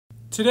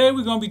Today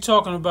we're going to be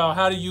talking about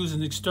how to use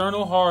an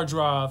external hard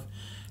drive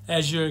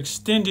as your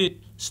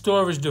extended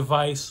storage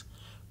device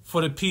for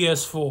the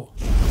PS4.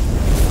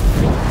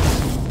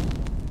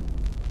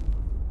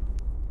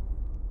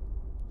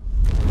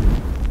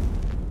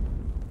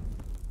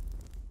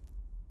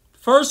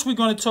 First, we're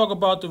going to talk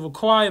about the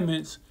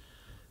requirements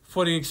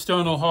for the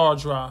external hard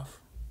drive.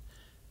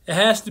 It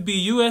has to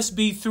be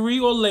USB 3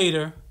 or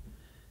later,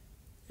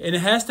 and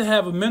it has to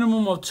have a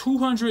minimum of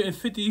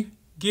 250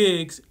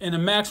 gigs and a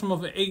maximum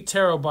of 8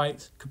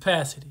 terabytes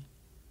capacity.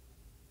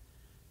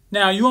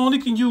 Now, you only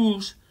can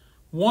use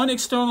one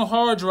external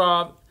hard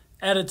drive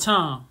at a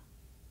time.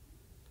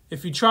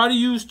 If you try to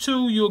use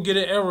two, you'll get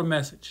an error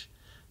message.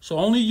 So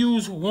only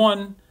use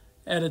one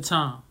at a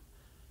time.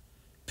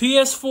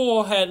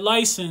 PS4 had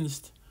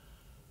licensed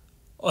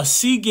a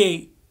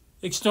Seagate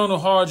external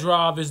hard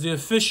drive as the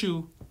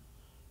official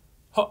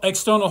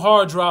external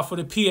hard drive for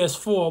the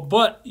PS4,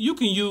 but you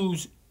can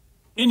use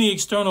any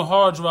external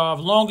hard drive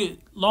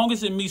long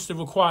as it meets the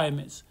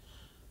requirements,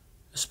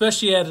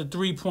 especially at a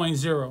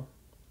 3.0.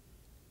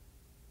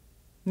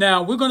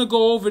 Now, we're going to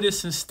go over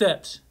this in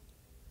steps.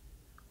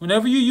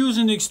 Whenever you're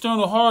using the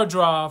external hard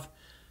drive,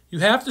 you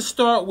have to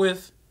start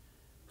with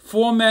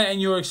formatting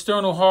your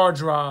external hard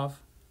drive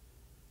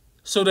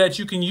so that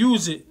you can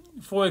use it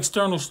for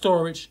external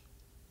storage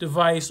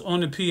device on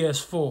the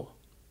PS4.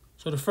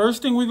 So the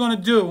first thing we're going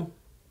to do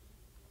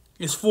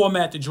is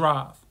format the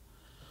drive.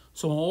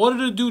 So in order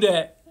to do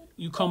that,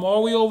 you come all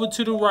the way over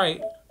to the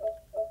right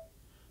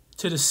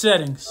to the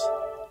settings.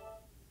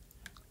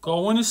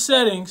 Go into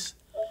settings,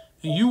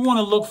 and you want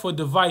to look for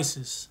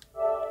devices.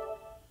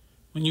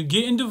 When you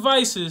get in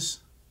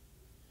devices,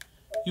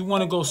 you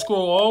want to go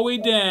scroll all the way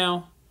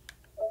down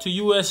to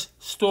US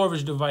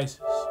storage devices.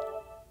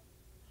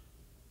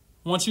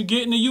 Once you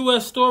get in the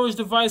US storage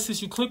devices,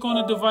 you click on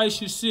the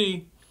device you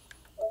see,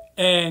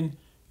 and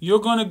you're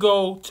going to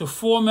go to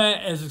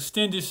format as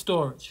extended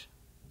storage.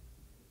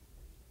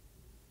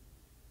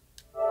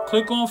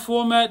 Click on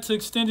format to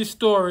extended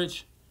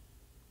storage,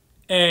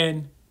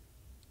 and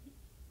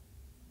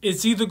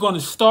it's either going to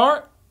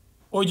start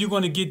or you're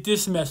going to get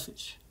this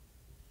message.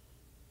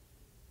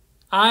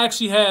 I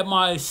actually had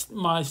my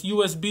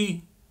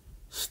USB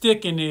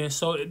stick in there,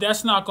 so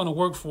that's not going to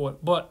work for it.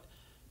 But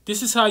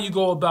this is how you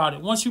go about it.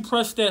 Once you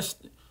press that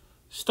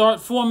start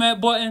format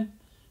button,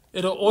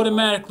 it'll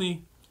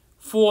automatically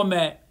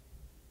format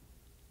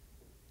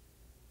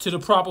to the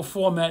proper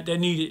format that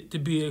needed to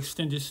be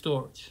extended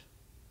storage.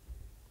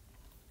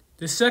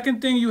 The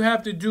second thing you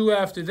have to do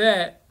after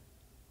that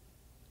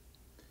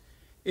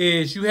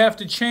is you have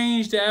to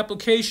change the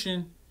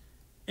application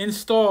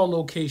install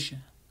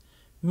location,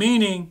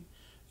 meaning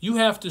you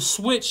have to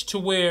switch to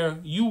where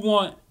you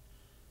want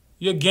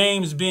your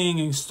games being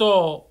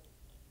installed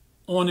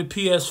on the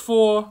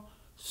PS4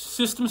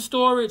 system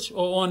storage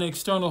or on the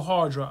external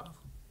hard drive.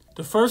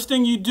 The first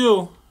thing you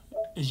do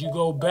is you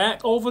go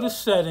back over the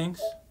settings,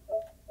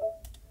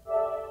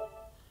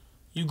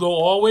 you go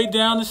all the way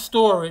down to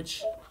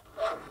storage,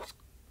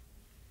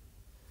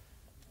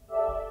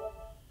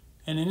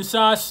 and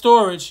inside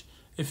storage,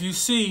 if you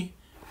see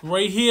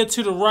right here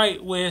to the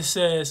right where it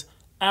says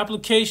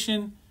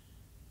application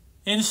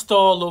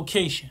install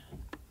location.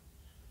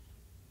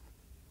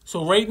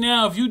 So right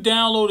now, if you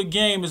download a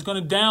game, it's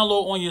going to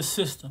download on your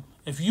system.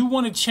 If you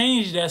want to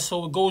change that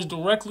so it goes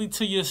directly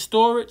to your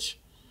storage,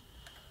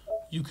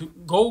 you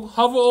could go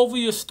hover over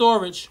your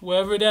storage,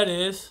 wherever that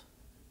is.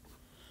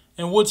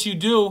 And what you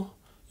do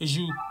is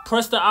you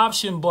press the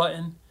option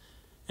button,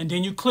 and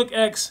then you click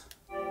X.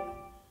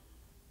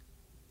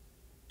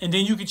 And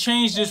then you can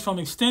change this from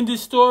extended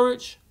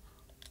storage,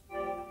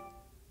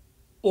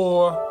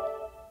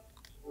 or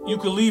you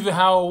could leave it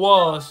how it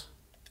was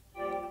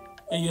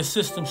in your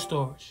system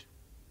storage.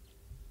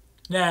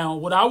 Now,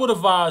 what I would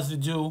advise to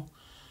do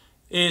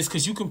is,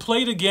 because you can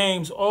play the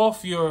games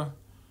off your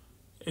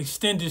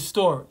extended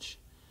storage.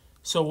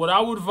 So what I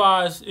would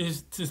advise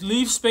is to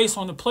leave space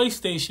on the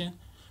PlayStation,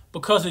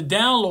 because it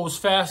downloads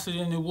faster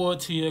than it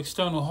would to your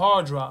external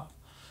hard drive.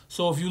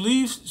 So if you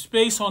leave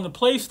space on the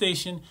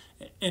PlayStation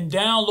and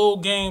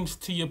download games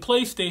to your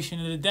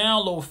PlayStation, it'll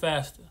download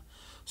faster.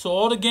 So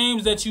all the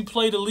games that you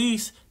play the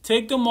least,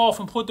 take them off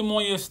and put them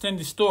on your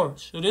extended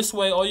storage. So this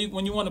way,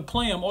 when you want to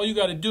play them, all you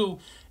got to do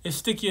is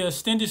stick your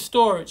extended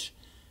storage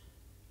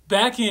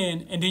back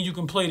in, and then you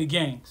can play the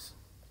games.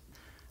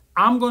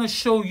 I'm going to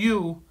show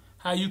you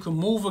how you can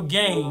move a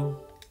game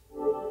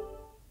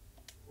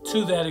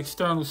to that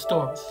external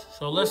storage.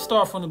 So let's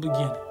start from the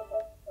beginning.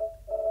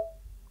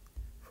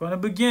 From the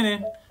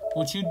beginning,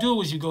 what you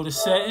do is you go to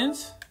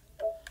settings,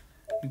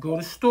 you go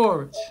to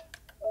storage.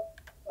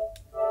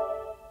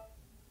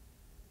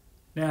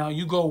 Now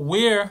you go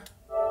where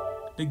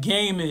the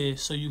game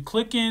is. So you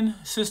click in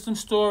system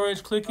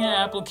storage, click in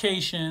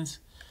applications,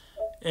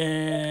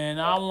 and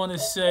I want to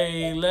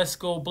say, let's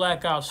go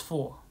Black Ops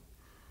 4.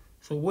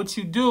 So what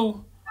you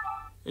do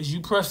is you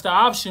press the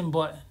option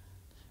button.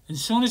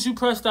 As soon as you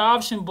press the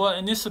option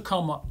button, this will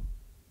come up.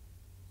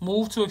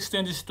 Move to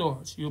extended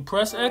storage. You'll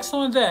press X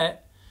on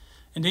that,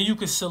 and then you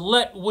can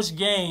select which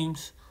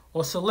games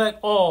or select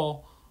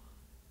all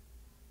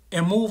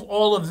and move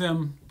all of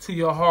them to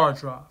your hard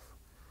drive.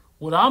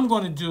 What I'm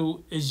going to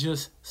do is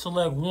just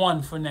select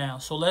one for now.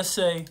 So let's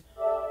say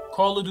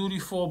Call of Duty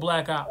 4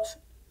 Black Ops.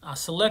 I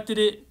selected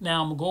it.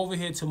 Now I'm going to go over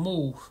here to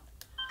move.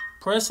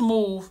 Press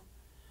move,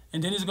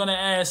 and then it's going to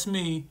ask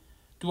me,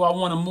 do I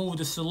want to move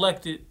the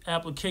selected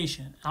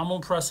application? I'm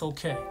going to press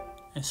OK.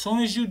 As soon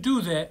as you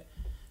do that,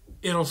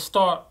 it'll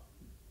start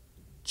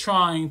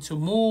trying to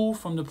move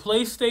from the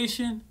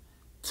PlayStation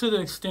to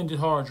the extended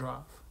hard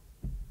drive,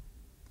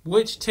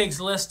 which takes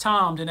less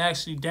time than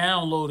actually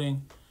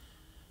downloading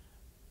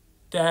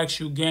the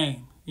actual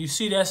game. You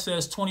see that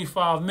says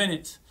 25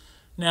 minutes.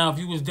 Now, if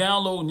you was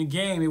downloading the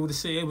game, it would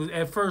say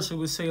at first it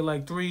would say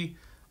like 3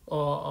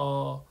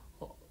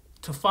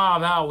 to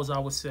 5 hours, I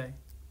would say.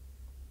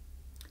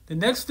 The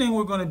next thing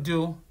we're going to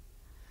do,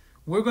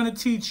 we're going to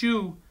teach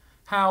you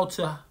how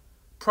to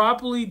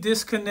properly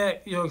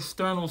disconnect your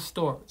external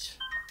storage.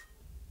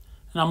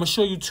 And I'm going to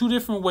show you 2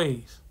 different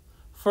ways.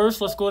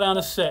 First, let's go down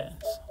to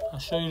settings. I'll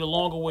show you the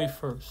longer way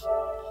first.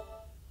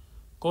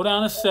 Go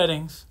down to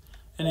settings,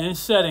 and in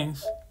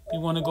settings, you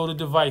want to go to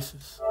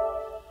devices.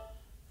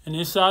 And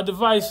inside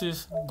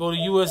devices, go to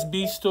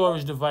USB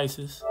storage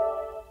devices.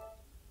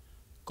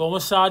 Go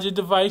inside your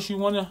device you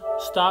want to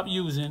stop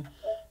using,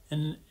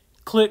 and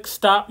click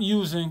stop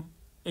using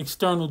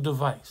external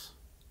device.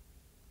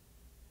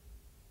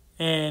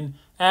 And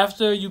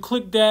after you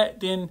click that,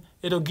 then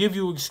it'll give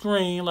you a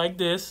screen like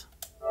this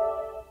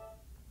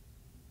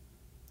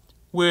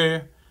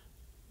where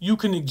you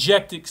can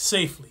eject it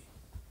safely.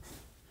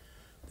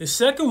 The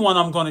second one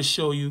I'm going to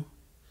show you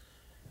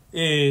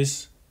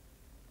is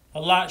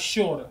a lot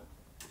shorter.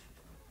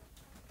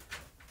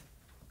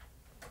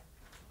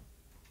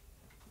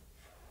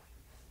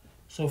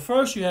 So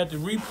first you have to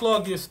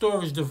replug your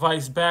storage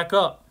device back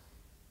up.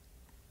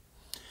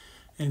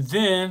 And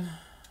then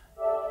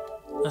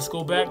let's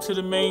go back to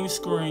the main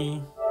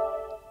screen.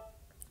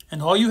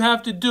 And all you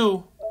have to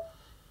do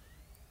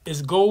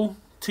is go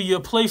to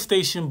your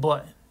PlayStation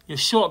button, your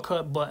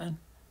shortcut button,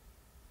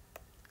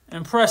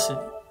 and press it.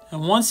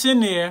 And once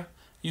in there,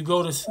 you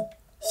go to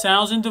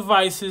Sounds and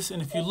Devices,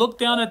 and if you look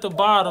down at the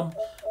bottom,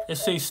 it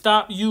says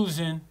Stop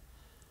Using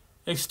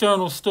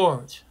External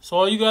Storage. So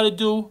all you got to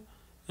do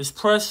is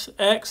press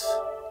X,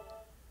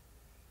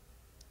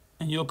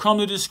 and you'll come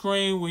to the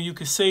screen where you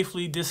can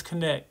safely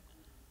disconnect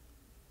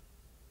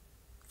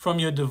from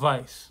your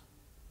device.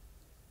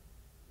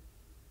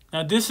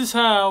 Now this is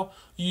how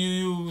you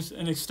use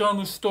an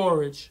external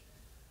storage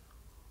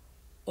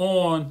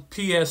on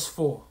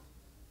PS4.